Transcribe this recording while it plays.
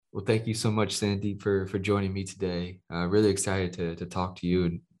Well, thank you so much, Sandeep, for joining me today. Really excited to talk to you,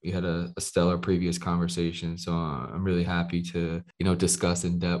 and we had a stellar previous conversation. So I'm really happy to discuss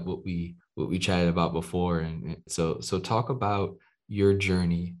in depth what we chatted about before, and so talk about your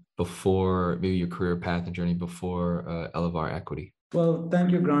journey before, maybe your career path and journey before Elevar Equity. Well,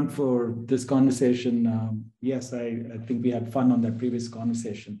 thank you, Grant, for this conversation. Yes, I think we had fun on that previous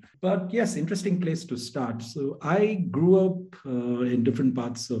conversation. But yes, interesting place to start. So I grew up in different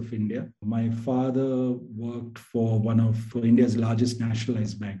parts of India. My father worked for one of India's largest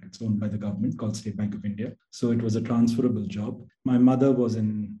nationalized bank. It's owned by the government called State Bank of India. So it was a transferable job. My mother was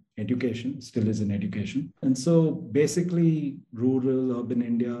in education, still is in education. And so basically, rural, urban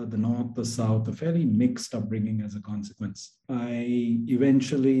India, the north, the south, a fairly mixed upbringing as a consequence. I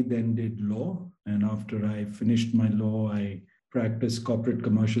eventually then did law. And after I finished my law, I practiced corporate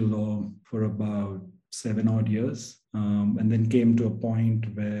commercial law for about 7 odd years. And then came to a point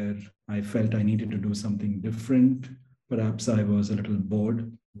where I felt I needed to do something different. Perhaps I was a little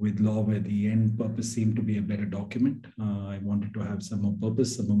bored with law, where the end purpose seemed to be a better document. I wanted to have some more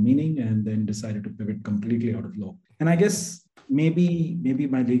purpose, some more meaning, and then decided to pivot completely out of law. And I guess maybe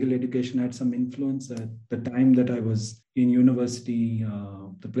my legal education had some influence. At the time that I was in university,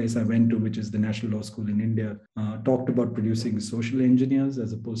 the place I went to, which is the National Law School in India, talked about producing social engineers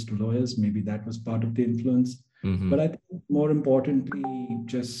as opposed to lawyers. Maybe that was part of the influence. Mm-hmm. But I think more importantly,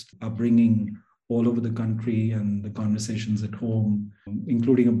 just upbringing all over the country and the conversations at home,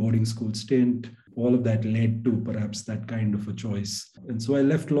 including a boarding school stint, all of that led to perhaps that kind of a choice. And so I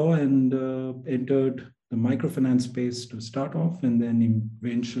left law and entered the microfinance space to start off, and then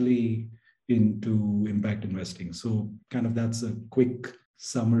eventually into impact investing. So kind of that's a quick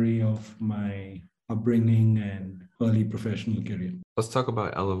summary of my upbringing and early professional career. Let's talk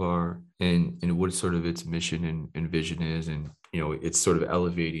about Elevar and what sort of its mission and vision is, and it's sort of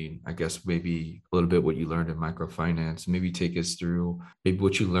elevating, I guess, maybe a little bit what you learned in microfinance. Maybe take us through maybe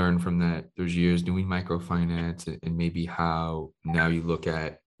what you learned from those years doing microfinance, and maybe how now you look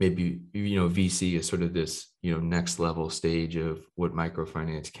at maybe VC as sort of this next level stage of what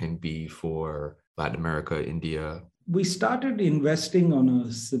microfinance can be for Latin America, India. We started investing on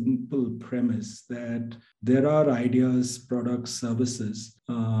a simple premise that there are ideas, products, services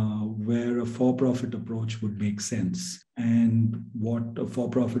where a for-profit approach would make sense. And what a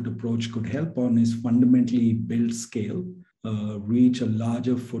for-profit approach could help on is fundamentally build scale, reach a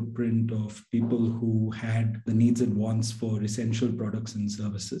larger footprint of people who had the needs and wants for essential products and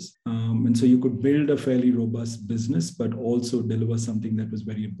services. And so you could build a fairly robust business, but also deliver something that was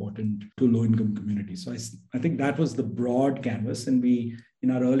very important to low-income communities. So I think that was the broad canvas. And we,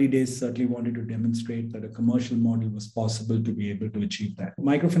 in our early days, certainly wanted to demonstrate that a commercial model was possible to be able to achieve that.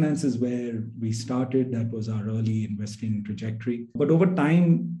 Microfinance is where we started. That was our early investing trajectory. But over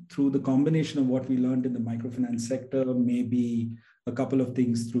time, through the combination of what we learned in the microfinance sector, maybe a couple of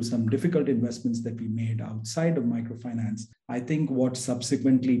things through some difficult investments that we made outside of microfinance, I think what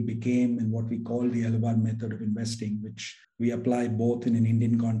subsequently became and what we call the Elevar method of investing, which we apply both in an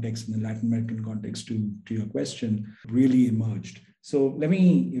Indian context and a Latin American context to your question, really emerged. So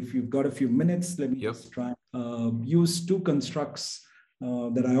if you've got a few minutes, let me just try use two constructs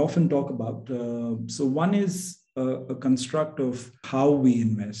that I often talk about. So one is a construct of how we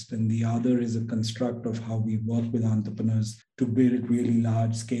invest, and the other is a construct of how we work with entrepreneurs to build really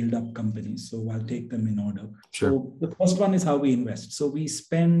large scaled up companies. So I'll take them in order. Sure. So the first one is how we invest. So we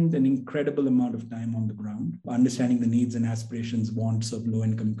spend an incredible amount of time on the ground, understanding the needs and aspirations, wants of low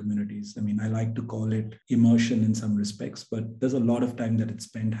income communities. I mean, I like to call it immersion in some respects, but there's a lot of time that it's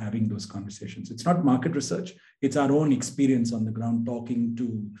spent having those conversations. It's not market research. It's our own experience on the ground, talking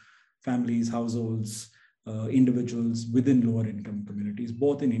to families, households, individuals within lower income communities,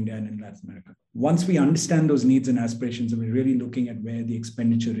 both in India and in Latin America. Once we understand those needs and aspirations, and we're really looking at where the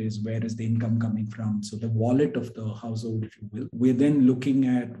expenditure is, where is the income coming from, so the wallet of the household, if you will, we're then looking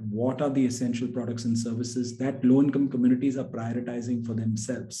at what are the essential products and services that low income communities are prioritizing for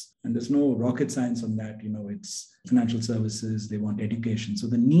themselves. And there's no rocket science on that. It's financial services, they want education. So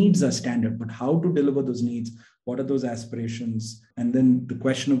the needs are standard, but how to deliver those needs, what are those aspirations? And then the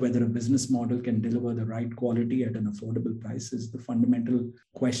question of whether a business model can deliver the right quality at an affordable price is the fundamental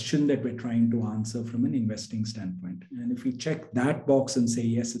question that we're trying to answer from an investing standpoint. And if we check that box and say,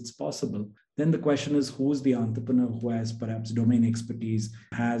 yes, it's possible, then the question is, who's the entrepreneur who has perhaps domain expertise,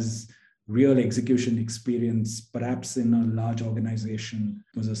 has real execution experience, perhaps in a large organization,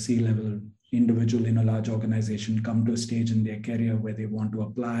 was a C-level individual in a large organization, come to a stage in their career where they want to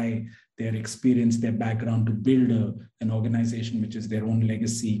apply their experience, their background to build an organization which is their own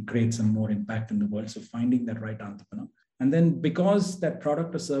legacy, create some more impact in the world. So finding that right entrepreneur. And then because that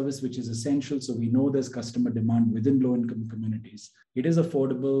product or service, which is essential, so we know there's customer demand within low income communities, it is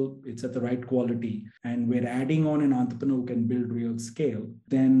affordable, it's at the right quality, and we're adding on an entrepreneur who can build real scale,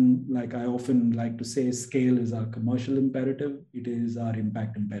 then like I often like to say, scale is our commercial imperative, it is our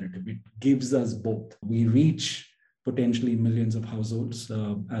impact imperative. It gives us both. We reach potentially millions of households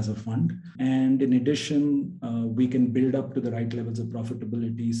as a fund. And in addition, we can build up to the right levels of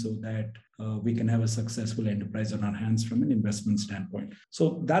profitability so that we can have a successful enterprise on our hands from an investment standpoint.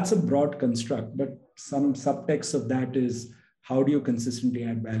 So that's a broad construct, but some subtext of that is how do you consistently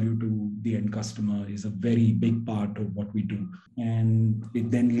add value to the end customer is a very big part of what we do. And it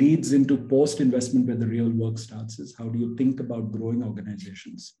then leads into post-investment where the real work starts is how do you think about growing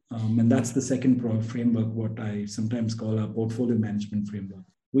organizations? And that's the second framework, what I sometimes call our portfolio management framework.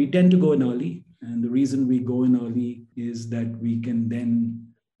 We tend to go in early. And the reason we go in early is that we can then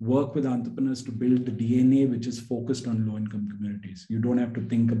work with entrepreneurs to build the DNA, which is focused on low-income communities. You don't have to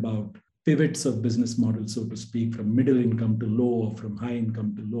think about pivots of business models, so to speak, from middle income to low or from high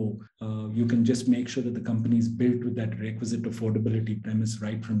income to low. You can just make sure that the company is built with that requisite affordability premise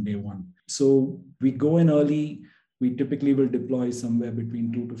right from day one. So we go in early. We typically will deploy somewhere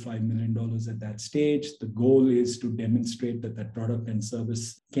between $2 to $5 million at that stage. The goal is to demonstrate that that product and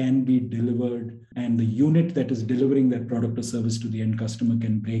service can be delivered, and the unit that is delivering that product or service to the end customer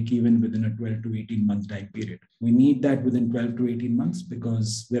can break even within a 12 to 18 month time period. We need that within 12 to 18 months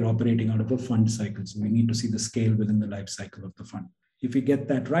because we're operating out of a fund cycle. So we need to see the scale within the life cycle of the fund. If we get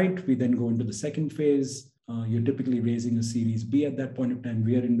that right, we then go into the second phase. You're typically raising a Series B at that point of time.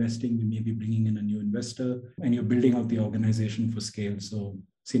 We are investing. We may be bringing in a new investor, and you're building out the organization for scale. So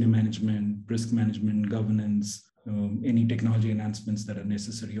senior management, risk management, governance, any technology enhancements that are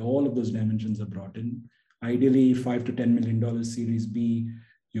necessary. All of those dimensions are brought in. Ideally, $5 to $10 million Series B,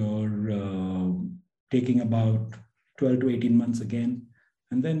 you're taking about 12 to 18 months again.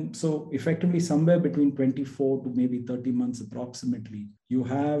 And then, so effectively somewhere between 24 to maybe 30 months approximately, you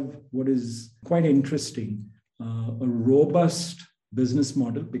have what is quite interesting, a robust business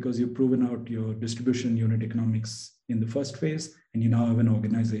model because you've proven out your distribution unit economics in the first phase, and you now have an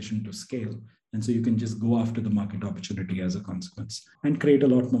organization to scale. And so you can just go after the market opportunity as a consequence and create a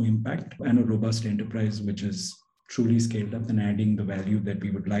lot more impact and a robust enterprise, which is truly scaled up and adding the value that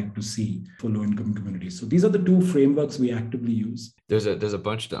we would like to see for low-income communities. So these are the two frameworks we actively use. There's a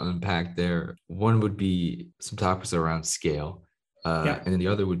bunch to unpack there. One would be some topics around scale. And then the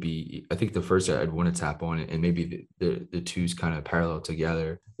other would be, I think the first I'd want to tap on, and maybe the two's kind of parallel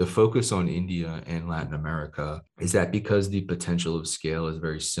together. The focus on India and Latin America, is that because the potential of scale is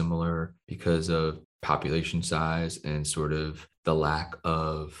very similar because of population size and sort of the lack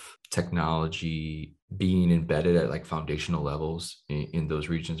of technology being embedded at like foundational levels in those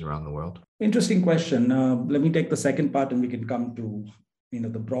regions around the world? Interesting question. Let me take the second part and we can come to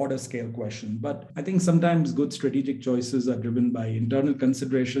the broader scale question. But I think sometimes good strategic choices are driven by internal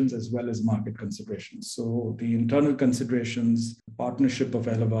considerations as well as market considerations. So the internal considerations, partnership of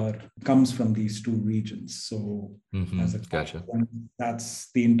Elevar comes from these two regions. So as a gotcha.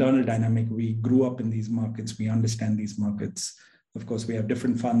 That's the internal dynamic. We grew up in these markets. We understand these markets. Of course, we have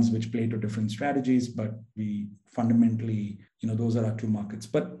different funds which play to different strategies, but we fundamentally, those are our two markets.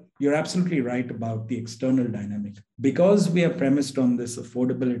 But you're absolutely right about the external dynamic. Because we are premised on this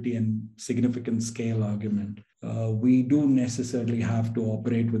affordability and significant scale argument, we do necessarily have to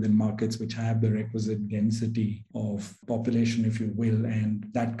operate within markets which have the requisite density of population, if you will, and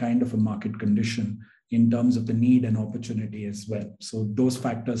that kind of a market condition in terms of the need and opportunity as well. So those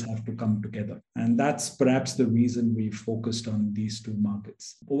factors have to come together. And that's perhaps the reason we focused on these two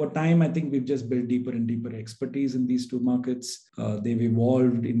markets. Over time, I think we've just built deeper and deeper expertise in these two markets. They've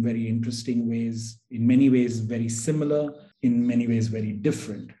evolved in very interesting ways, in many ways very similar, in many ways very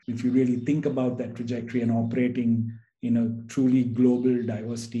different. If you really think about that trajectory and operating in a truly global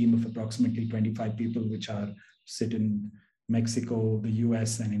diverse team of approximately 25 people, which sit in Mexico, the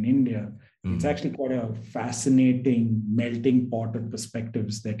US, and in India, it's actually quite a fascinating melting pot of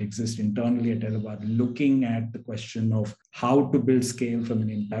perspectives that exist internally at Elevar, looking at the question of how to build scale from an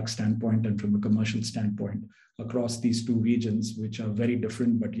impact standpoint and from a commercial standpoint across these two regions, which are very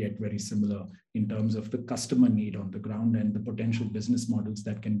different, but yet very similar in terms of the customer need on the ground and the potential business models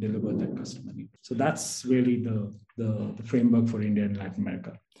that can deliver that customer need. So that's really the framework for India and Latin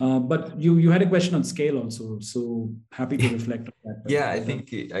America. But you had a question on scale also, so happy to reflect on that. Yeah, I think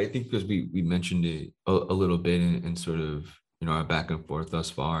because we mentioned it a little bit and sort of our back and forth thus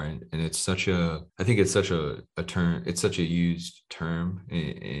far. And it's such a, I think it's such a term, it's such a used term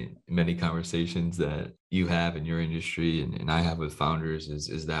in many conversations that you have in your industry and I have with founders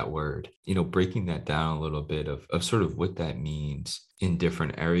is that word, breaking that down a little bit of sort of what that means in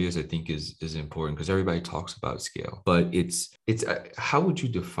different areas, I think is important because everybody talks about scale, but it's how would you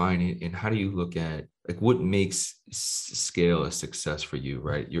define it and how do you look at like what makes scale a success for you,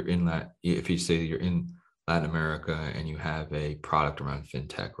 right? You're in that, if you say you're in Latin America and you have a product around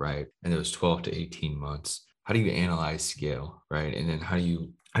fintech, right? And it was 12 to 18 months. How do you analyze scale, right? And then how do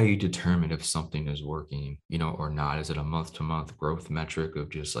you determine if something is working, or not? Is it a month to month growth metric of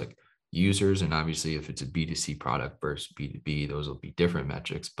just like users? And obviously if it's a B2C product versus B2B, those will be different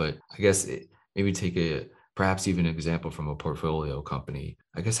metrics. But I guess maybe take perhaps even an example from a portfolio company.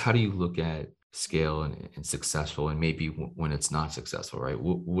 I guess how do you look at scale and successful and maybe when it's not successful, right?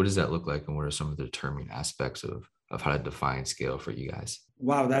 What does that look like and what are some of the determining aspects of how to define scale for you guys?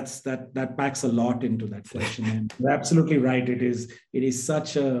 Wow, that packs a lot into that question. And you're absolutely right. It is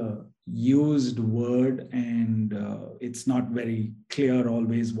such a used word, and it's not very clear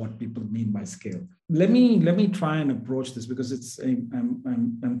always what people mean by scale. Let me try and approach this because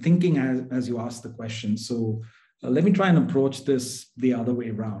I'm thinking as you ask the question. So let me try and approach this the other way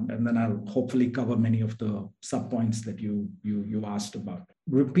around, and then I'll hopefully cover many of the subpoints that you asked about.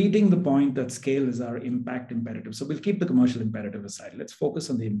 Repeating the point that scale is our impact imperative. So we'll keep the commercial imperative aside. Let's focus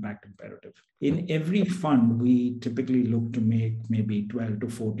on the impact imperative. In every fund, we typically look to make maybe 12 to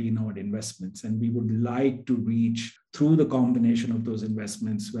 14 odd investments, and we would like to reach through the combination of those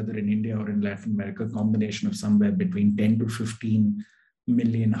investments, whether in India or in Latin America, a combination of somewhere between 10 to 15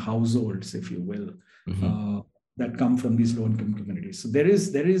 million households, if you will. Mm-hmm. That come from these low-income communities. So there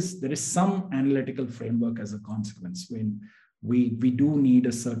is some analytical framework as a consequence when we do need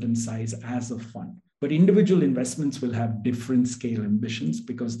a certain size as a fund. But individual investments will have different scale ambitions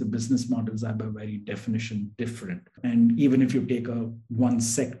because the business models are by very definition different. And even if you take one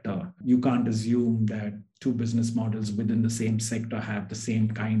sector, you can't assume that two business models within the same sector have the same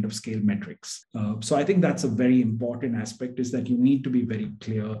kind of scale metrics. So I think that's a very important aspect, is that you need to be very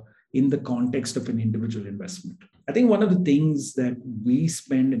clear in the context of an individual investment. I think one of the things that we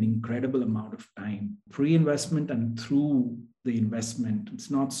spend an incredible amount of time pre-investment and through the investment, it's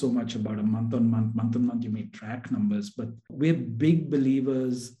not so much about a month on month, you may track numbers, but we're big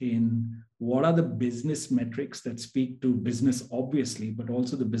believers in what are the business metrics that speak to business, obviously, but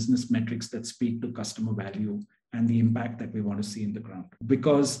also the business metrics that speak to customer value and the impact that we want to see in the ground.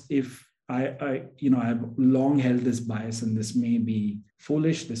 Because if I've long held this bias, and this may be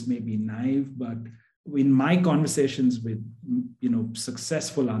foolish, this may be naive, but in my conversations with,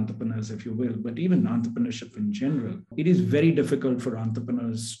 successful entrepreneurs, if you will, but even entrepreneurship in general, it is very difficult for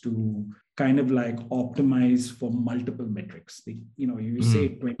entrepreneurs to kind of like optimize for multiple metrics. You say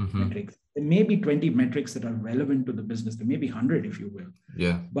 20 metrics. There may be 20 metrics that are relevant to the business. There may be 100, if you will.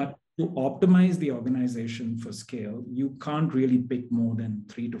 Yeah. But to optimize the organization for scale, you can't really pick more than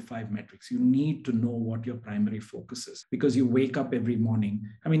 3 to 5 metrics. You need to know what your primary focus is, because you wake up every morning.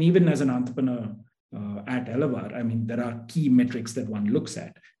 I mean, even as an entrepreneur at Elevar, there are key metrics that one looks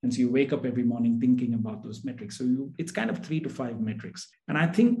at. And so you wake up every morning thinking about those metrics. So it's kind of 3 to 5 metrics. And I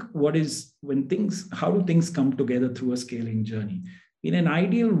think how do things come together through a scaling journey? In an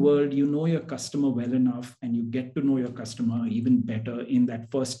ideal world, you know your customer well enough and you get to know your customer even better in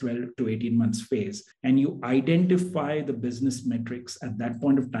that first 12 to 18 months phase. And you identify the business metrics at that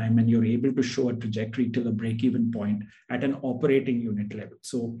point of time, and you're able to show a trajectory till a break-even point at an operating unit level.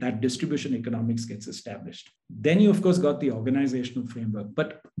 So that distribution economics gets established. Then you, of course, got the organizational framework.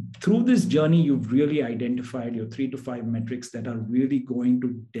 But through this journey, you've really identified your 3 to 5 metrics that are really going to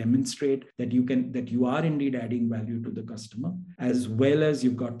demonstrate that you are indeed adding value to the customer, as well as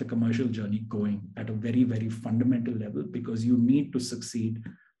you've got the commercial journey going at a very, very fundamental level, because you need to succeed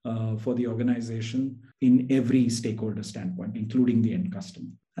for the organization in every stakeholder standpoint, including the end customer.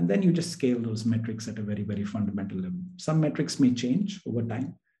 And then you just scale those metrics at a very, very fundamental level. Some metrics may change over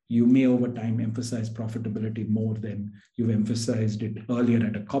time. You may over time emphasize profitability more than you've emphasized it earlier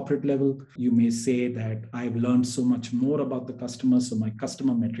at a corporate level. You may say that I've learned so much more about the customer, so my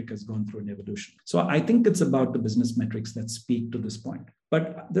customer metric has gone through an evolution. So I think it's about the business metrics that speak to this point.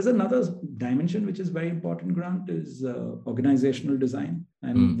 But there's another dimension which is very important, Grant, is organizational design.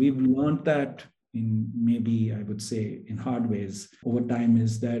 And we've learned that in maybe, I would say, in hard ways over time,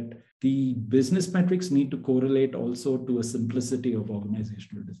 is that the business metrics need to correlate also to a simplicity of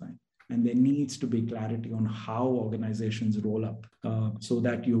organizational design. And there needs to be clarity on how organizations roll up so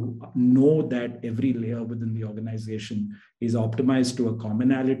that you know that every layer within the organization is optimized to a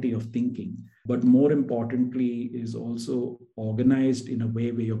commonality of thinking, but more importantly is also organized in a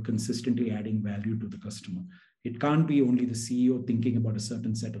way where you're consistently adding value to the customer. It can't be only the CEO thinking about a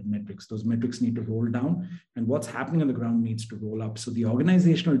certain set of metrics. Those metrics need to roll down, and what's happening on the ground needs to roll up. So the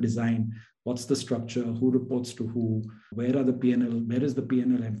organizational design, what's the structure, who reports to who, where are the P&L, where is the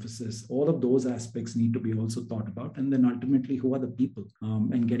P&L emphasis, all of those aspects need to be also thought about. And then ultimately, who are the people?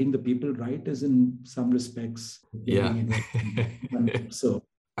 And getting the people right is in some respects. Yeah. So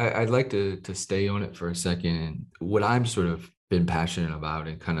I'd like to stay on it for a second. And what I'm sort of been passionate about,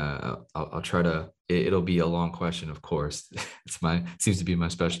 and kind of I'll try to, it'll be a long question, of course. Seems to be my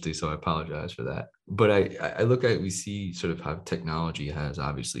specialty, so I apologize for that. But I look at, we see sort of how technology has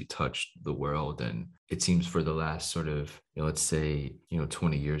obviously touched the world, and it seems for the last sort of, let's say,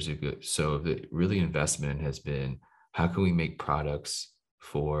 20 years ago, so the really investment has been, how can we make products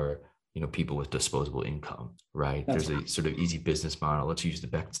for people with disposable income, right? There's a sort of easy business model. Let's use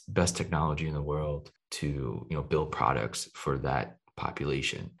the best technology in the world to, build products for that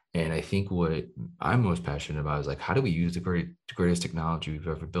population. And I think what I'm most passionate about is like, how do we use the greatest technology we've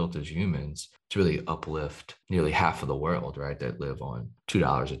ever built as humans to really uplift nearly half of the world, right? That live on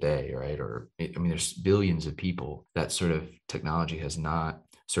 $2 a day, right? Or, there's billions of people that sort of technology has not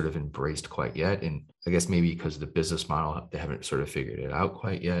sort of embraced quite yet. And I guess maybe because of the business model, they haven't sort of figured it out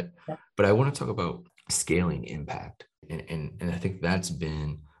quite yet. But I want to talk about scaling impact. And I think that's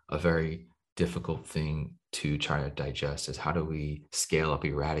been a very difficult thing to try to digest, is how do we scale up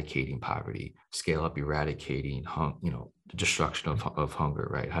eradicating poverty, scale up eradicating destruction of hunger,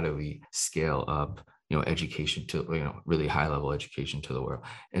 right? How do we scale up education to really high level education to the world,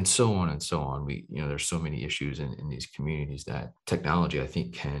 and so on and so on. We there's so many issues in these communities that technology, I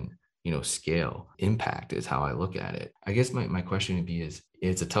think, can scale. Impact is how I look at it. I guess my question would be, is,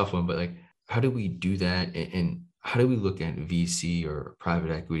 it's a tough one, but like, how do we do that, and how do we look at VC or private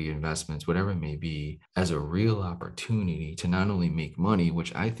equity investments, whatever it may be, as a real opportunity to not only make money,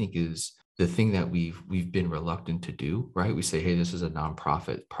 which I think is the thing that we've been reluctant to do, right? We say, hey, this is a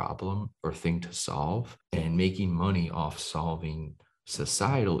nonprofit problem or thing to solve, and making money off solving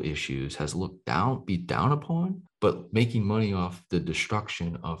societal issues has be down upon, but making money off the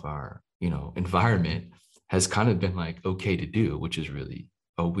destruction of our, environment has kind of been like okay to do, which is really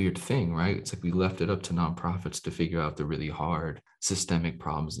a weird thing, right? It's like we left it up to nonprofits to figure out the really hard systemic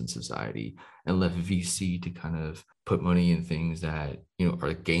problems in society, and left VC to kind of put money in things that, are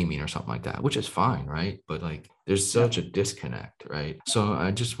like gaming or something like that, which is fine, right? But like, there's such a disconnect, right? So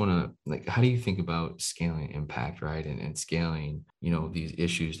I just want to, like, how do you think about scaling impact, right? And scaling, these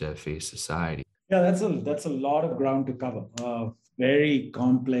issues that face society? Yeah, that's a lot of ground to cover. Very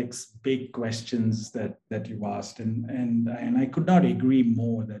complex, big questions that you've asked, and I could not agree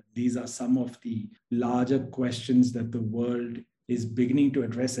more that these are some of the larger questions that the world is beginning to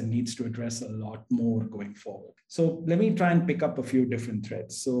address and needs to address a lot more going forward. So let me try and pick up a few different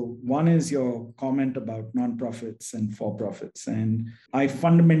threads. So one is your comment about nonprofits and for-profits. And I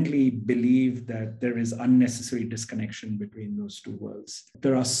fundamentally believe that there is unnecessary disconnection between those two worlds.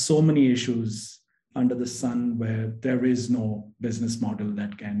 There are so many issues under the sun where there is no business model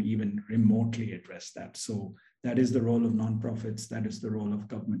that can even remotely address that. So that is the role of nonprofits. That is the role of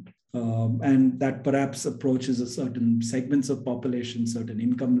government. And that perhaps approaches a certain segments of population, certain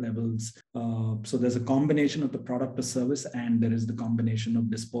income levels. So there's a combination of the product or service, and there is the combination of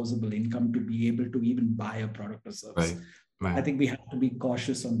disposable income to be able to even buy a product or service. Right. I think we have to be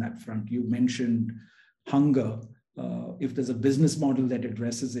cautious on that front. You mentioned hunger. If there's a business model that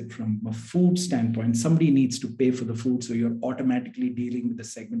addresses it from a food standpoint, somebody needs to pay for the food. So you're automatically dealing with a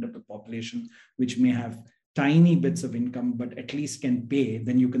segment of the population which may have tiny bits of income, but at least can pay.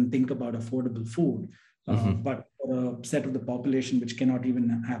 Then you can think about affordable food. But for a set of the population which cannot even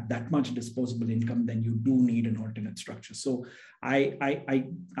have that much disposable income, then you do need an alternate structure. So I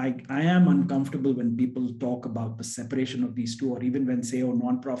am uncomfortable when people talk about the separation of these two, or even when say, oh,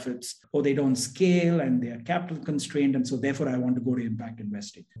 nonprofits, oh, they don't scale and they are capital constrained, and so therefore I want to go to impact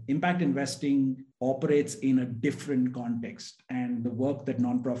investing. Impact investing operates in a different context, and the work that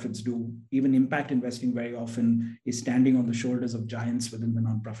nonprofits do, even impact investing very often is standing on the shoulders of giants within the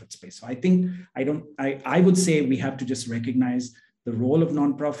nonprofit space. So I think I would say we have to just recognize the role of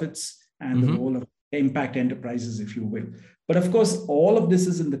nonprofits and the role of impact enterprises, if you will. But of course, all of this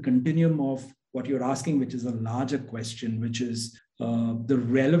is in the continuum of what you're asking, which is a larger question, which is the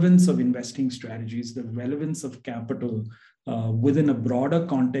relevance of investing strategies, the relevance of capital within a broader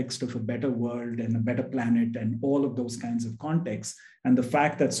context of a better world and a better planet and all of those kinds of contexts. And the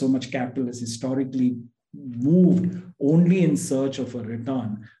fact that so much capital is historically moved only in search of a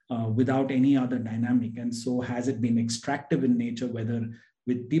return without any other dynamic. And so has it been extractive in nature, whether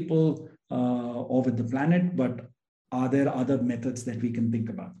with people or with the planet, but are there other methods that we can think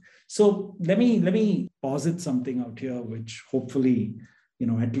about? So let me posit something out here, which hopefully,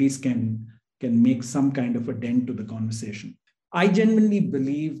 at least can make some kind of a dent to the conversation. I genuinely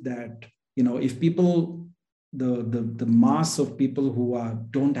believe that, if people, the mass of people who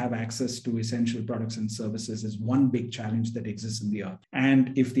don't have access to essential products and services is one big challenge that exists in the earth.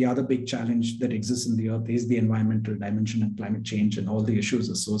 And if the other big challenge that exists in the earth is the environmental dimension and climate change and all the issues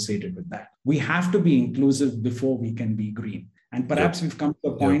associated with that, we have to be inclusive before we can be green. And perhaps we've come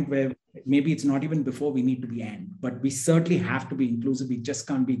to a point where maybe it's not even before we need to be but we certainly have to be inclusive. We just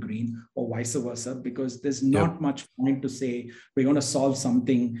can't be green or vice versa, because there's not much point to say we're going to solve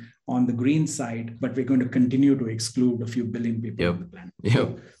something on the green side, but we're going to continue to exclude a few billion people on the planet.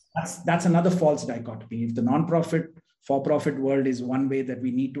 So that's another false dichotomy. If the nonprofit, for-profit world is one way that we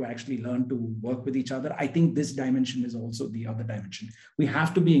need to actually learn to work with each other, I think this dimension is also the other dimension. We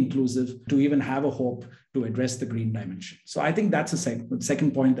have to be inclusive to even have a hope to address the green dimension. So I think that's a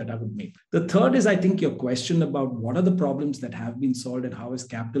second point that I would make. The third is, I think, your question about what are the problems that have been solved and how has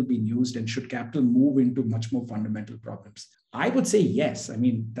capital been used, and should capital move into much more fundamental problems? I would say yes. I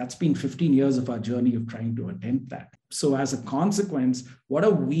mean, that's been 15 years of our journey of trying to attempt that. So as a consequence,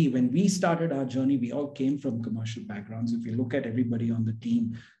 when we started our journey, we all came from commercial backgrounds. If you look at everybody on the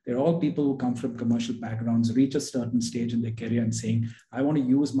team, they're all people who come from commercial backgrounds, reach a certain stage in their career and saying, I want to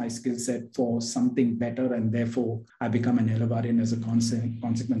use my skill set for something better. And therefore I become an Elevarian as a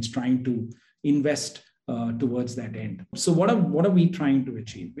consequence, trying to invest towards that end. So what are we trying to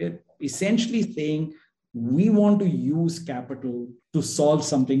achieve? We're essentially saying, we want to use capital to solve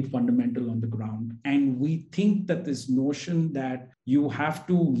something fundamental on the ground. And we think that this notion that you have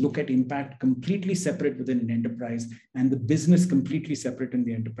to look at impact completely separate within an enterprise and the business completely separate in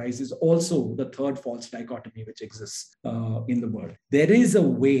the enterprise is also the third false dichotomy which exists in the world. There is a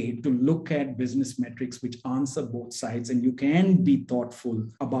way to look at business metrics which answer both sides, and you can be thoughtful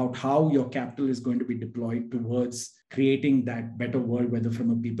about how your capital is going to be deployed towards creating that better world, whether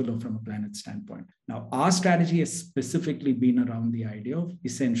from a people or from a planet standpoint. Now, our strategy has specifically been around the idea of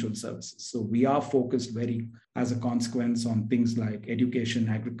essential services. So we are focused as a consequence on things like education,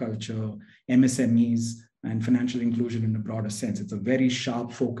 agriculture, MSMEs, and financial inclusion in a broader sense. It's a very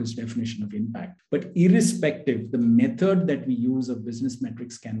sharp, focused definition of impact. But irrespective, the method that we use of business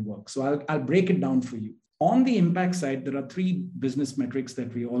metrics can work. So I'll break it down for you. On the impact side, there are three business metrics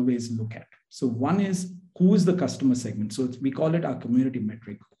that we always look at. So one is, who is the customer segment? So we call it our community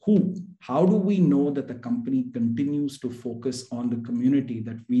metric. Who? How do we know that the company continues to focus on the community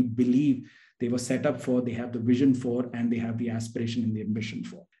that we believe they were set up for, they have the vision for, and they have the aspiration and the ambition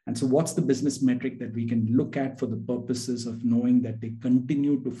for? And so what's the business metric that we can look at for the purposes of knowing that they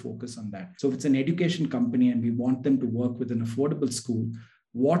continue to focus on that? So if it's an education company and we want them to work with an affordable school,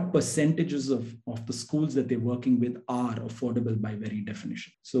 what percentages of the schools that they're working with are affordable by very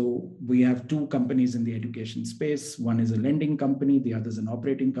definition? So we have two companies in the education space. One is a lending company, the other is an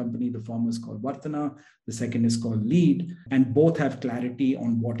operating company. The former is called Vartana, the second is called Lead, and both have clarity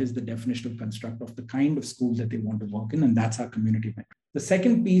on what is the definitional construct of the kind of school that they want to work in, and that's our community metric. The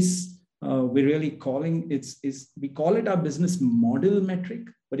second piece we're really calling we call it our business model metric,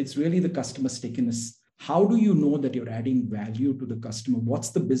 but it's really the customer stickiness. How do you know that you're adding value to the customer? What's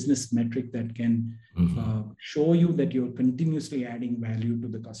the business metric that can show you that you're continuously adding value to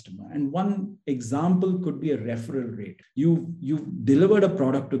the customer? And one example could be a referral rate. You've delivered a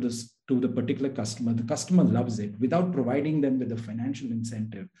product to the particular customer. The customer loves it. Without providing them with a financial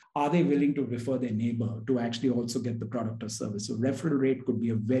incentive, are they willing to refer their neighbor to actually also get the product or service? So referral rate could be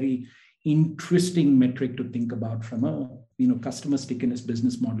a very interesting metric to think about from a customer stickiness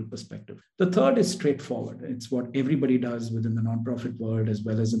business model perspective. The third is straightforward. It's what everybody does within the nonprofit world as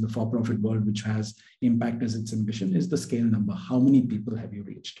well as in the for-profit world, which has impact as its ambition, is the scale number. How many people have you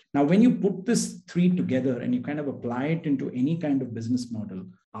reached? Now, when you put this three together and you kind of apply it into any kind of business model,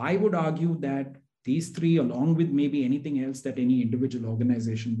 I would argue that these three, along with maybe anything else that any individual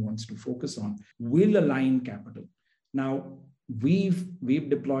organization wants to focus on, will align capital. Now, we've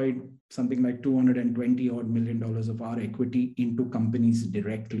deployed something like $220 odd million of our equity into companies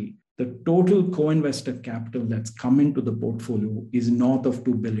directly. The total co-invested capital that's come into the portfolio is north of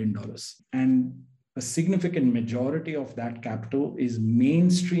 $2 billion. And a significant majority of that capital is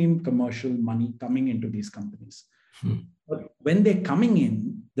mainstream commercial money coming into these companies. But when they're coming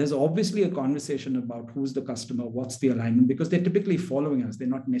in, there's obviously a conversation about who's the customer, what's the alignment, because they're typically following us. They're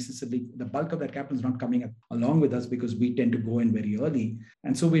not necessarily, the bulk of that capital is not coming up along with us because we tend to go in very early.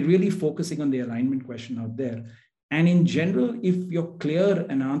 And so we're really focusing on the alignment question out there. And in general, if you're clear,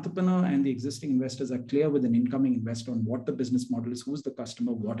 an entrepreneur and the existing investors are clear with an incoming investor on what the business model is, who's the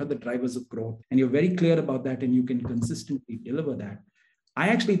customer, what are the drivers of growth, and you're very clear about that and you can consistently deliver that, I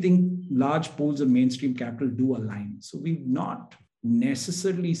actually think large pools of mainstream capital do align. So we've not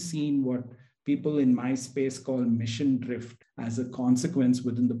necessarily seen what people in my space call mission drift as a consequence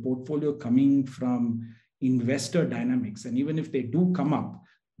within the portfolio coming from investor dynamics. And even if they do come up,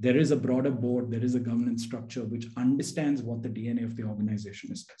 there is a broader board, there is a governance structure which understands what the DNA of the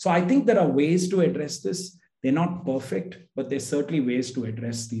organization is. So I think there are ways to address this. They're not perfect, but there's certainly ways to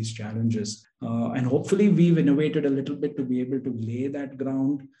address these challenges. And hopefully we've innovated a little bit to be able to lay that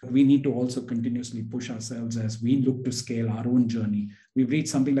ground. We need to also continuously push ourselves as we look to scale our own journey. We've reached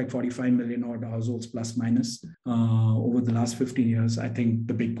something like 45 million odd households plus minus over the last 15 years. I think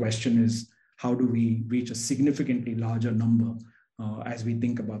the big question is, how do we reach a significantly larger number as we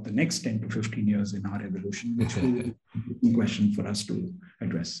think about the next 10 to 15 years in our evolution, which will be a question for us to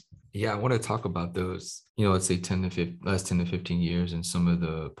address. Yeah, I want to talk about those, let's say last 10 to 15 years and some of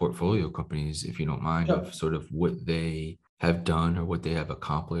the portfolio companies, if you don't mind, Sure. of sort of what they have done or what they have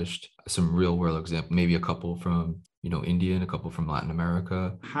accomplished. Some real world example, maybe a couple from, India and a couple from Latin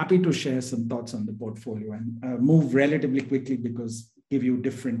America. Happy to share some thoughts on the portfolio and move relatively quickly because give you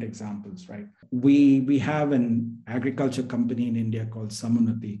different examples, right? We have an agriculture company in India called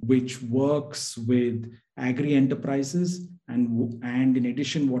Samunati, which works with agri enterprises and in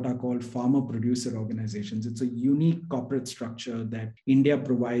addition, what are called farmer producer organizations. It's a unique corporate structure that India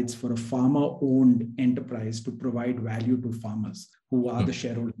provides for a farmer-owned enterprise to provide value to farmers who are the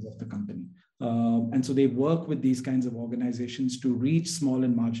shareholders of the company. And so they work with these kinds of organizations to reach small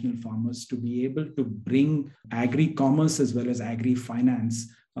and marginal farmers to be able to bring agri-commerce as well as agri-finance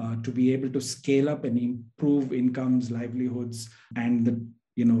to be able to scale up and improve incomes, livelihoods, and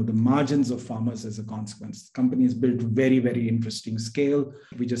the margins of farmers as a consequence. The company has built very, very interesting scale.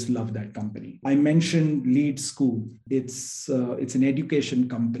 We just love that company. I mentioned Lead School. It's an education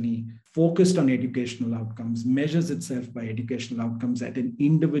company focused on educational outcomes, measures itself by educational outcomes at an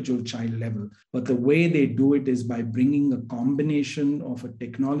individual child level. But the way they do it is by bringing a combination of a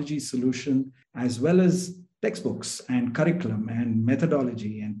technology solution as well as textbooks and curriculum and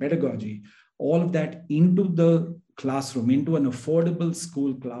methodology and pedagogy, all of that into the classroom, into an affordable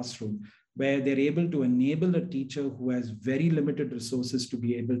school classroom, where they're able to enable a teacher who has very limited resources to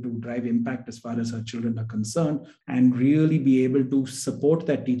be able to drive impact as far as her children are concerned and really be able to support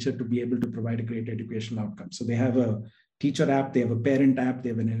that teacher to be able to provide a great educational outcome. So they have a teacher app, they have a parent app, they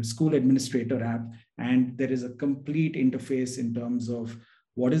have a school administrator app, and there is a complete interface in terms of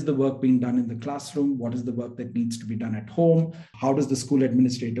what is the work being done in the classroom? What is the work that needs to be done at home? How does the school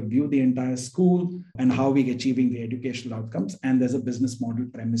administrator view the entire school and how we're achieving the educational outcomes? And there's a business model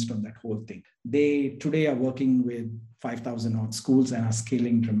premised on that whole thing. They today are working with 5,000 odd schools and are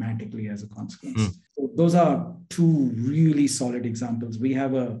scaling dramatically as a consequence. So those are two really solid examples. We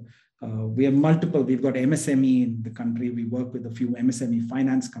have multiple. We've got MSME in the country. We work with a few MSME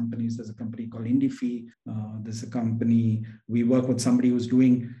finance companies. There's a company called IndieFi. There's a company, we work with somebody who's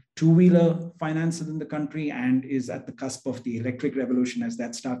doing two-wheeler finance in the country and is at the cusp of the electric revolution as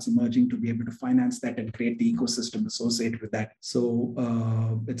that starts emerging to be able to finance that and create the ecosystem associated with that. So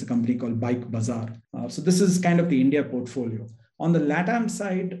it's a company called Bike Bazaar. So this is kind of the India portfolio. On the LATAM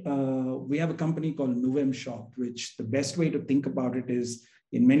side, we have a company called Nuvem Shop, which the best way to think about it is,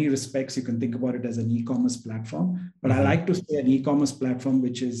 in many respects, you can think about it as an e-commerce platform, but I like to say an e-commerce platform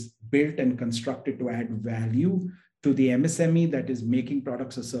which is built and constructed to add value to the MSME that is making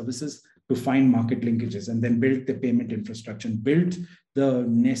products or services to find market linkages and then build the payment infrastructure and build the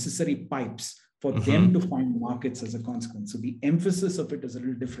necessary pipes for them to find markets as a consequence. So the emphasis of it is a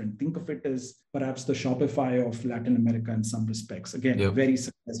little different. Think of it as perhaps the Shopify of Latin America in some respects. Again, a very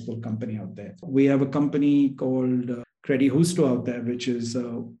successful company out there. We have a company called Credit Justo out there, which is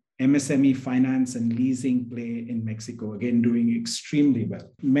MSME finance and leasing play in Mexico, again, doing extremely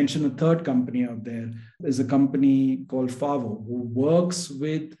well. Mention a third company out there. There's a company called Favo, who works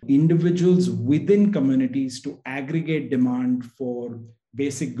with individuals within communities to aggregate demand for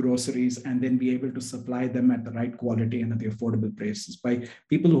basic groceries and then be able to supply them at the right quality and at the affordable prices by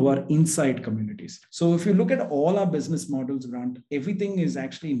people who are inside communities. So if you look at all our business models around, everything is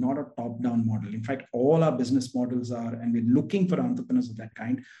actually not a top-down model. In fact, all our business models are, and we're looking for entrepreneurs of that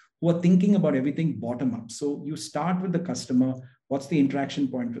kind who are thinking about everything bottom up. So you start with the customer. What's the interaction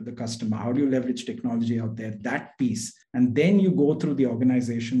point with the customer? How do you leverage technology out there? That piece. And then you go through the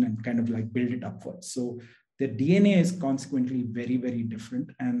organization and kind of like build it upwards. So the DNA is consequently very, very different.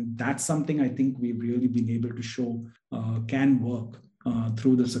 And that's something I think we've really been able to show can work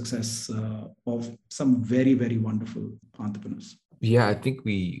through the success of some very, very wonderful entrepreneurs. Yeah, I think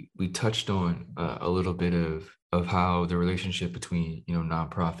we touched on a little bit of how the relationship between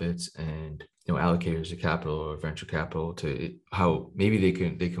nonprofits and allocators of capital or venture capital to how maybe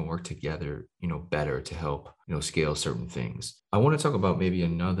they can work together better to help scale certain things. I want to talk about maybe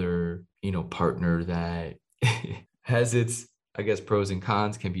another partner that has its, I guess, pros and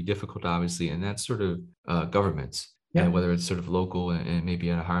cons, can be difficult, obviously, and that's sort of governments. Yeah. And whether it's sort of local and maybe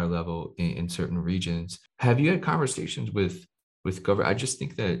at a higher level in certain regions. Have you had conversations with government? I just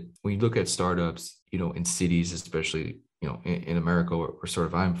think that when you look at startups, in cities, especially, in America, where sort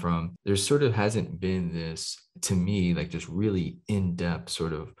of I'm from, there sort of hasn't been this, to me, like this really in-depth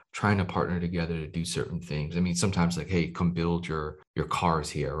sort of trying to partner together to do certain things. I mean, sometimes like, hey, come build your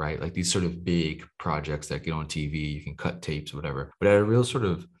cars here, right? Like these sort of big projects that get on TV, you can cut tapes, whatever. But at a real sort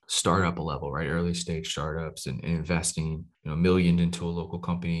of startup level, right? Early stage startups and investing, millions into a local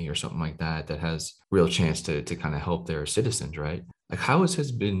company or something like that has real chance to kind of help their citizens, right? Like how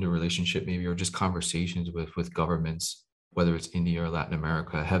has been the relationship maybe, or just conversations with governments, whether it's India or Latin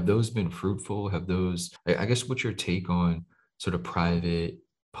America? Have those been fruitful? Have those, I guess, what's your take on sort of private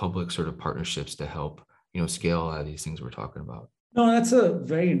public sort of partnerships to help, scale a lot of these things we're talking about? No, that's a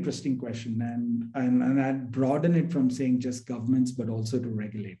very interesting question. And I'd broaden it from saying just governments, but also to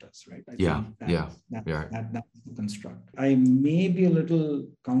regulators, right? I think that's the construct. I may be a little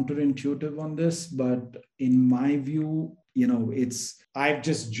counterintuitive on this, but in my view, I've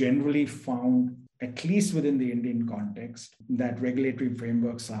just generally found, at least within the Indian context, that regulatory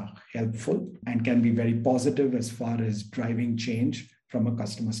frameworks are helpful and can be very positive as far as driving change from a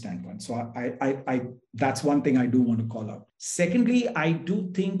customer standpoint. So I that's one thing I do want to call out. Secondly, I do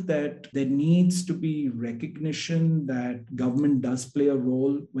think that there needs to be recognition that government does play a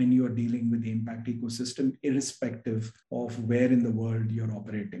role when you are dealing with the impact ecosystem, irrespective of where in the world you're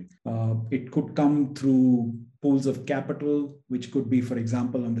operating. It could come through pools of capital, which could be, for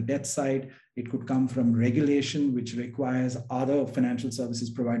example, on the debt side. It could come from regulation, which requires other financial services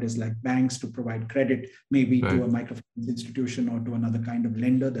providers like banks to provide credit, maybe to a microfinance institution or to another kind of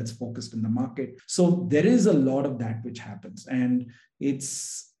lender that's focused in the market. So there is a lot of that which happens. And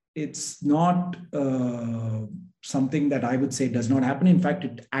it's not something that I would say does not happen. In fact,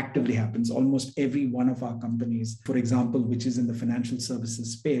 it actively happens. Almost every one of our companies, for example, which is in the financial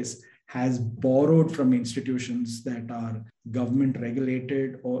services space, has borrowed from institutions that are government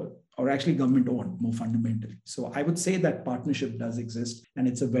regulated or actually government owned more fundamentally. So I would say that partnership does exist and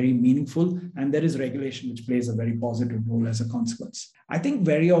it's a very meaningful, and there is regulation which plays a very positive role as a consequence. I think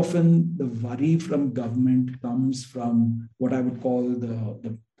very often the worry from government comes from what I would call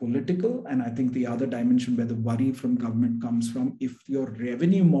the political. And I think the other dimension where the worry from government comes from, if your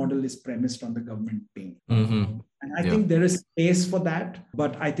revenue model is premised on the government paying. And I think there is space for that.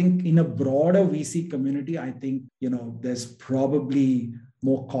 But I think in a broader VC community, I think, there's probably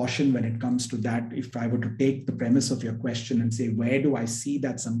more caution when it comes to that. If I were to take the premise of your question and say, where do I see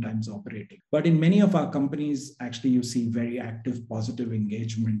that sometimes operating? But in many of our companies, actually, you see very active, positive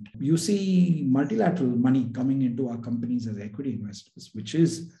engagement. You see multilateral money coming into our companies as equity investors, which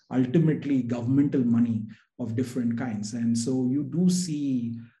is ultimately governmental money of different kinds. And so you do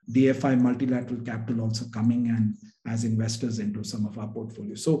see DFI multilateral capital also coming and as investors into some of our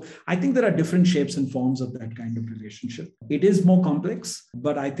portfolio. So I think there are different shapes and forms of that kind of relationship. It is more complex,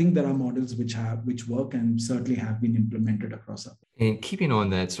 but I think there are models which work and certainly have been implemented across our. And keeping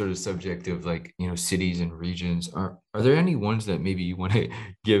on that sort of subject of like, cities and regions, are there any ones that maybe you want to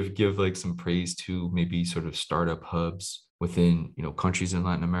give like some praise to, maybe sort of startup hubs within, countries in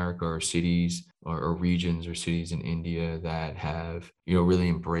Latin America or cities or regions or cities in India that have, really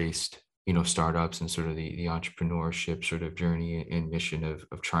embraced, startups and sort of the entrepreneurship sort of journey and mission of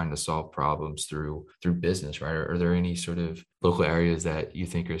trying to solve problems through business, right? Are there any sort of local areas that you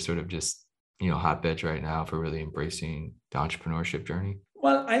think are sort of just, hotbeds right now for really embracing the entrepreneurship journey?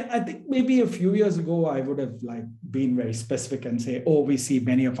 Well, I think maybe a few years ago, I would have been very specific and say, oh, we see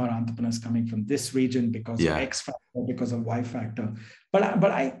many of our entrepreneurs coming from this region because of X factor, because of Y factor. But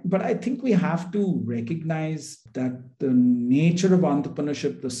I think we have to recognize that the nature of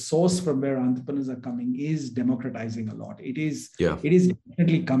entrepreneurship, the source from where entrepreneurs are coming, is democratizing a lot. It is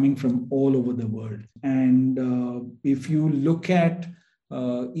definitely coming from all over the world. And if you look at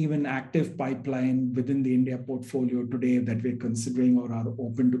even active pipeline within the India portfolio today that we're considering or are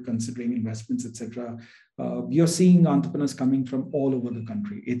open to considering investments, etc. You're seeing entrepreneurs coming from all over the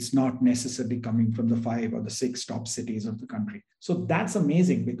country. It's not necessarily coming from the 5 or the 6 top cities of the country. So that's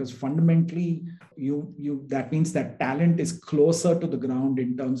amazing, because fundamentally, that means that talent is closer to the ground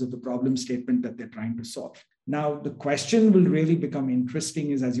in terms of the problem statement that they're trying to solve. Now, the question will really become interesting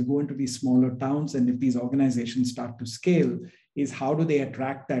is as you go into these smaller towns, and if these organizations start to scale, is how do they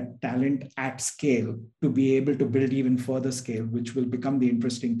attract that talent at scale to be able to build even further scale, which will become the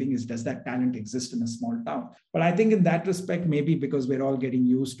interesting thing is, does that talent exist in a small town? But I think in that respect, maybe because we're all getting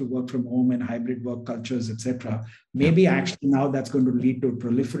used to work from home and hybrid work cultures, etc., maybe actually now that's going to lead to a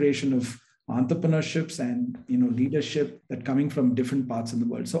proliferation of entrepreneurships and leadership that coming from different parts of the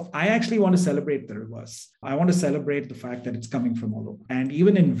world. So I actually want to celebrate the reverse. I want to celebrate the fact that it's coming from all over. And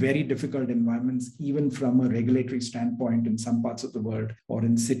even in very difficult environments, even from a regulatory standpoint in some parts of the world, or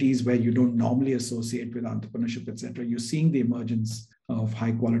in cities where you don't normally associate with entrepreneurship, etc., you're seeing the emergence of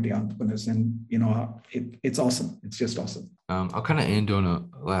high quality entrepreneurs. And it's awesome. It's just awesome. I'll kind of end on a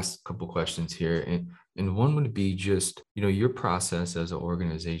last couple questions here. And one would be just, your process as an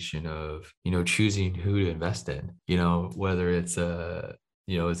organization of, choosing who to invest in, whether it's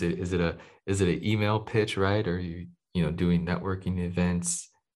is it an email pitch, right? Or doing networking events,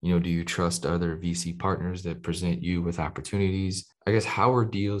 do you trust other VC partners that present you with opportunities? I guess, how are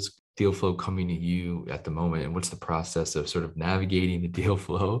deal flow coming to you at the moment? And what's the process of sort of navigating the deal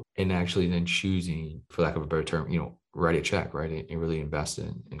flow and actually then choosing, for lack of a better term, write a check, right? And really invest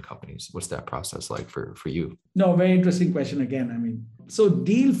in companies. What's that process like for you? No, very interesting question again. So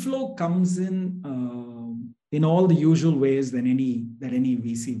deal flow comes in all the usual ways that any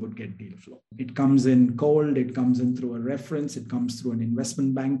VC would get deal flow. It comes in cold, it comes in through a reference, it comes through an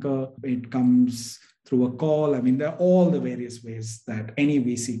investment banker, it comes through a call. There are all the various ways that any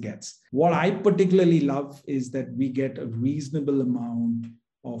VC gets. What I particularly love is that we get a reasonable amount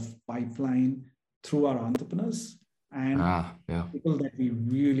of pipeline through our entrepreneurs and people that we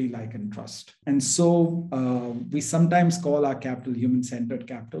really like and trust. And so we sometimes call our capital human-centered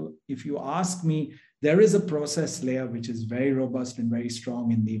capital. If you ask me, there is a process layer which is very robust and very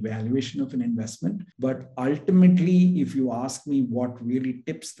strong in the evaluation of an investment. But ultimately, if you ask me what really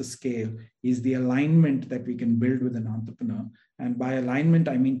tips the scale is the alignment that we can build with an entrepreneur. And by alignment,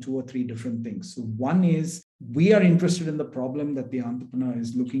 I mean 2 or 3 different things. So one is we are interested in the problem that the entrepreneur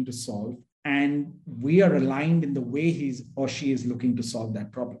is looking to solve, and we are aligned in the way he or she is looking to solve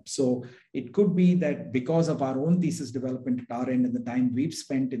that problem. So it could be that because of our own thesis development at our end and the time we've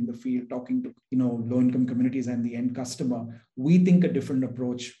spent in the field talking to low-income communities and the end customer, we think a different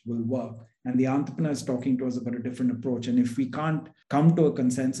approach will work. And the entrepreneur is talking to us about a different approach. And if we can't come to a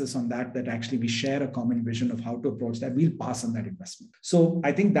consensus on that actually we share a common vision of how to approach that, we'll pass on that investment. So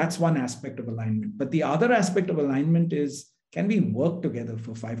I think that's one aspect of alignment. But the other aspect of alignment is, can we work together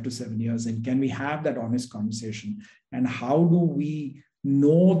for 5 to 7 years? And can we have that honest conversation? And how do we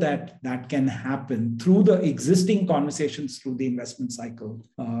know that that can happen through the existing conversations through the investment cycle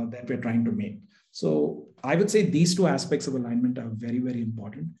that we're trying to make? So I would say these 2 aspects of alignment are very, very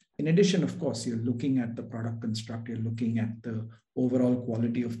important. In addition, of course, you're looking at the product construct, you're looking at the overall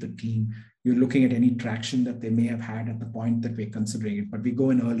quality of the team, you're looking at any traction that they may have had at the point that we're considering it. But we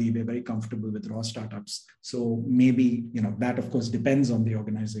go in early, we're very comfortable with raw startups. So maybe, that of course depends on the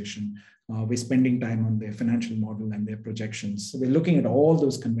organization. We're spending time on their financial model and their projections. So we're looking at all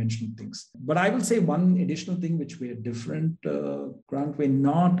those conventional things. But I will say one additional thing which we're different, Grant,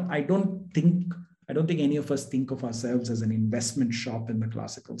 I don't think any of us think of ourselves as an investment shop in the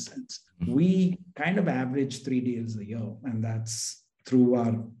classical sense. We kind of average 3 deals a year, and that's through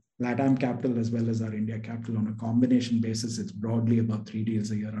our LATAM capital as well as our India capital. On a combination basis, it's broadly about 3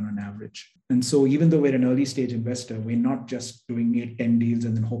 deals a year on an average. And so even though we're an early stage investor, we're not just doing 8, 10 deals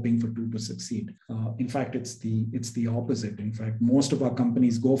and then hoping for 2 to succeed. In fact, it's the opposite. In fact, most of our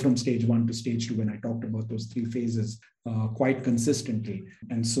companies go from stage 1 to stage 2, when I talked about those 3 phases, quite consistently.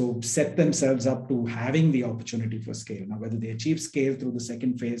 And so set themselves up to having the opportunity for scale. Now, whether they achieve scale through the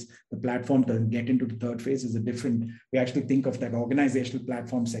 2nd phase, the platform to get into the 3rd phase is we actually think of that organizational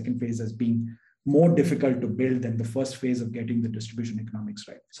platform 2nd phase as being more difficult to build than the 1st phase of getting the distribution economics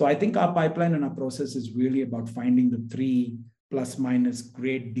right. So I think our pipeline and our process is really about finding the 3 plus minus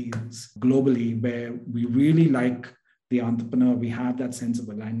great deals globally where we really like the entrepreneur. We have that sense of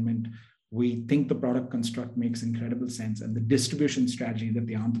alignment. We think the product construct makes incredible sense, and the distribution strategy that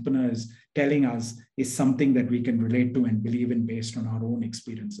the entrepreneur is telling us is something that we can relate to and believe in based on our own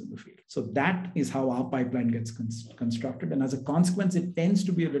experience in the field. So that is how our pipeline gets constructed. And as a consequence, it tends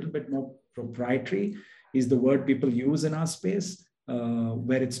to be a little bit more proprietary, is the word people use in our space.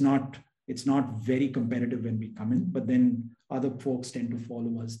 where it's not very competitive when we come in, but then other folks tend to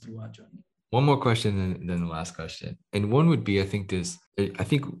follow us through our journey. One more question than the last question. And one would be, I think,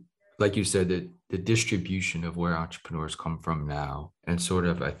 like you said, that the distribution of where entrepreneurs come from now, and sort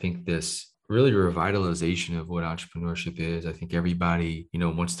of, I think this really revitalization of what entrepreneurship is. I think everybody,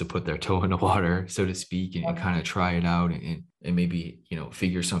 wants to put their toe in the water, so to speak, and kind of try it out and maybe,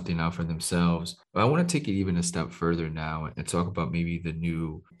 figure something out for themselves. But I want to take it even a step further now and talk about maybe the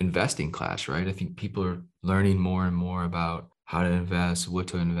new investing class, right? I think people are learning more and more about how to invest, what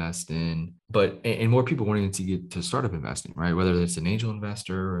to invest in, and more people wanting to get to startup investing, right? Whether it's an angel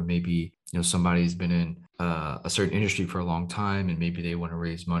investor or maybe, somebody's been in a certain industry for a long time and maybe they want to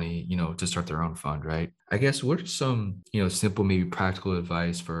raise money, to start their own fund, right? I guess what are some, simple, maybe practical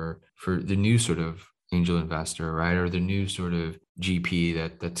advice for the new sort of angel investor, right? Or the new sort of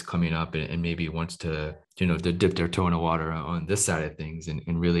GP that's coming up and maybe wants to, to dip their toe in the water on this side of things and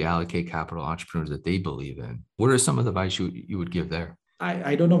really allocate capital to entrepreneurs that they believe in. What are some of the advice you would give there?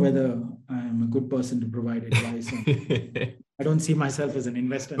 I don't know whether I'm a good person to provide advice. I don't see myself as an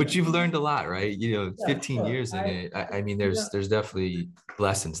investor. But you've learned a lot, right? 15 years in it. I mean, there's definitely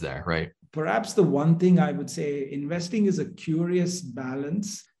lessons there, right? Perhaps the one thing I would say, investing is a curious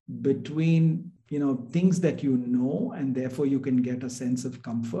balance between things that and therefore you can get a sense of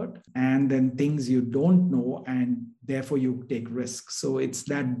comfort, and then things you don't know and therefore you take risks. So it's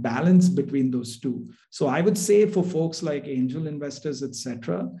that balance between those two. So I would say for folks like angel investors,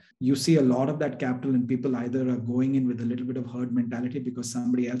 etc., you see a lot of that capital and people either are going in with a little bit of herd mentality because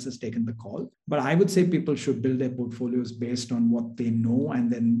somebody else has taken the call. But I would say people should build their portfolios based on what they know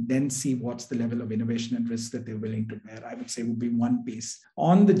and then see what's the level of innovation and risk that they're willing to bear. I would say would be one piece.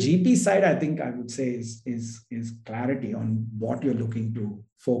 On the GP side, I think I would say is clarity on what you're looking to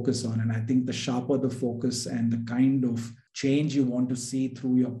focus on. And I think the sharper the focus and the kind of change you want to see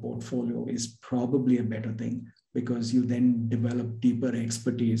through your portfolio is probably a better thing, because you then develop deeper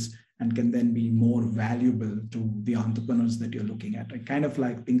expertise and can then be more valuable to the entrepreneurs that you're looking at. I kind of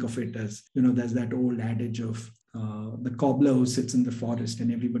think of it as, there's that old adage of the cobbler who sits in the forest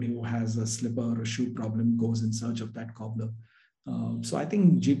and everybody who has a slipper or a shoe problem goes in search of that cobbler. So I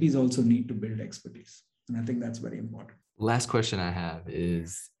think GPs also need to build expertise. And I think that's very important. Last question I have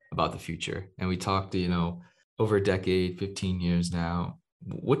is about the future. And we talked, over a decade, 15 years now.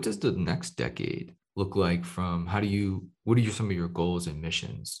 What does the next decade look like what are some of your goals and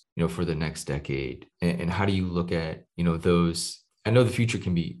missions, for the next decade? And how do you look at, those? I know the future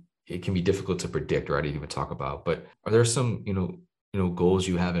can be difficult to predict or even talk about, but are there some, goals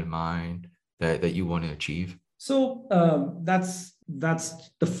you have in mind that you want to achieve? So that's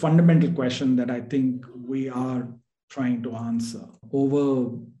the fundamental question that I think we are trying to answer.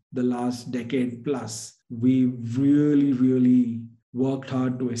 Over the last decade plus, we really, really worked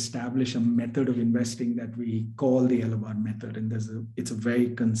hard to establish a method of investing that we call the Elevar method. And it's a very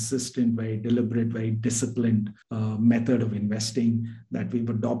consistent, very deliberate, very disciplined method of investing that we've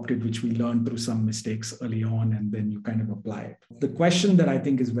adopted, which we learned through some mistakes early on, and then you kind of apply it. The question that I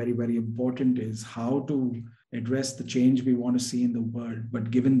think is very, very important is how to address the change we want to see in the world,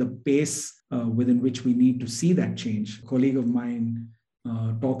 but given the pace within which we need to see that change. A colleague of mine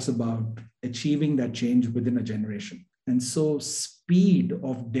talks about achieving that change within a generation. And so speed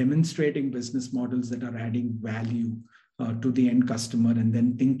of demonstrating business models that are adding value to the end customer and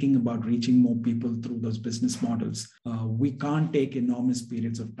then thinking about reaching more people through those business models. We can't take enormous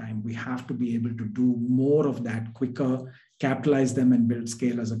periods of time. We have to be able to do more of that quicker, capitalize them and build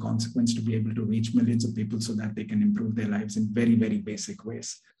scale as a consequence to be able to reach millions of people so that they can improve their lives in very, very basic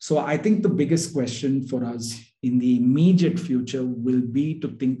ways. So I think the biggest question for us in the immediate future will be to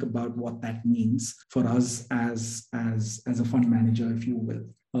think about what that means for us as a fund manager, if you will.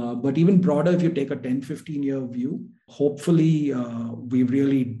 But even broader, if you take a 10, 15-year view, hopefully we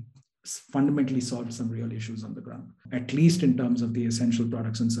really fundamentally solved some real issues on the ground, at least in terms of the essential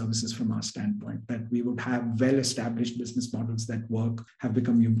products and services from our standpoint, that we would have well-established business models that work, have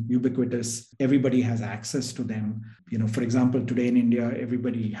become ubiquitous. Everybody has access to them. For example, today in India,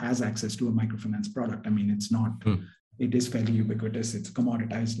 everybody has access to a microfinance product. I mean, it's not... It is fairly ubiquitous. It's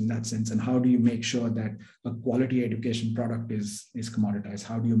commoditized in that sense. And how do you make sure that a quality education product is commoditized?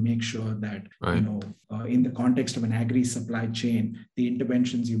 How do you make sure that, in the context of an agri supply chain, the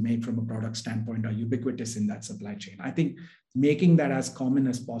interventions you make from a product standpoint are ubiquitous in that supply chain? I think making that as common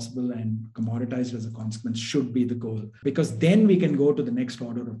as possible and commoditized as a consequence should be the goal, because then we can go to the next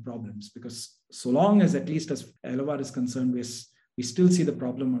order of problems. Because so long as, at least as Elevar is concerned, we still see the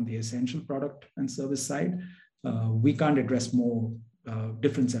problem on the essential product and service side. We can't address more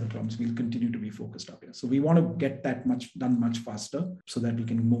different set of problems. We'll continue to be focused up here. So we want to get that done much faster so that we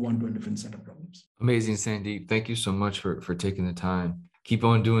can move on to a different set of problems. Amazing, Sandeep. Thank you so much for taking the time. Keep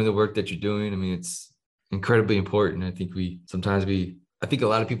on doing the work that you're doing. I mean, it's incredibly important. I think I think a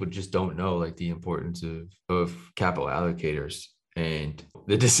lot of people just don't know like the importance of capital allocators and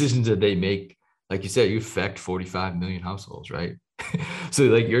the decisions that they make. Like you said, you affect 45 million households, right? So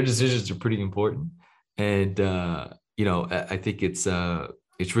like your decisions are pretty important. And, I think it's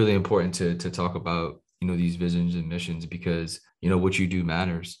really important to talk about, these visions and missions because, what you do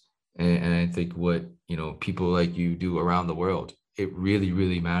matters. And I think what, people like you do around the world, it really,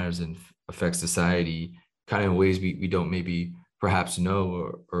 really matters and affects society kind of in ways we don't maybe perhaps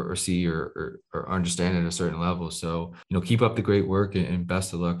know or see or understand at a certain level. So, keep up the great work and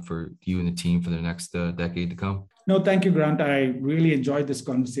best of luck for you and the team for the next decade to come. No, thank you, Grant. I really enjoyed this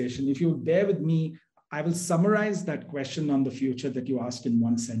conversation. If you bear with me, I will summarize that question on the future that you asked in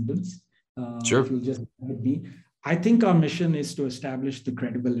one sentence. Sure. If you'll just bear with me. I think our mission is to establish the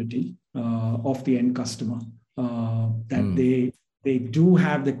credibility of the end customer, that they do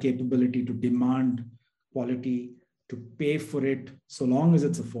have the capability to demand quality, to pay for it so long as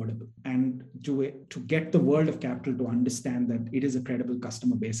it's affordable, and to get the world of capital to understand that it is a credible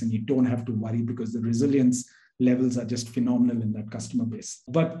customer base and you don't have to worry because the resilience levels are just phenomenal in that customer base.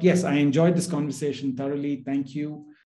 But yes, I enjoyed this conversation thoroughly. Thank you.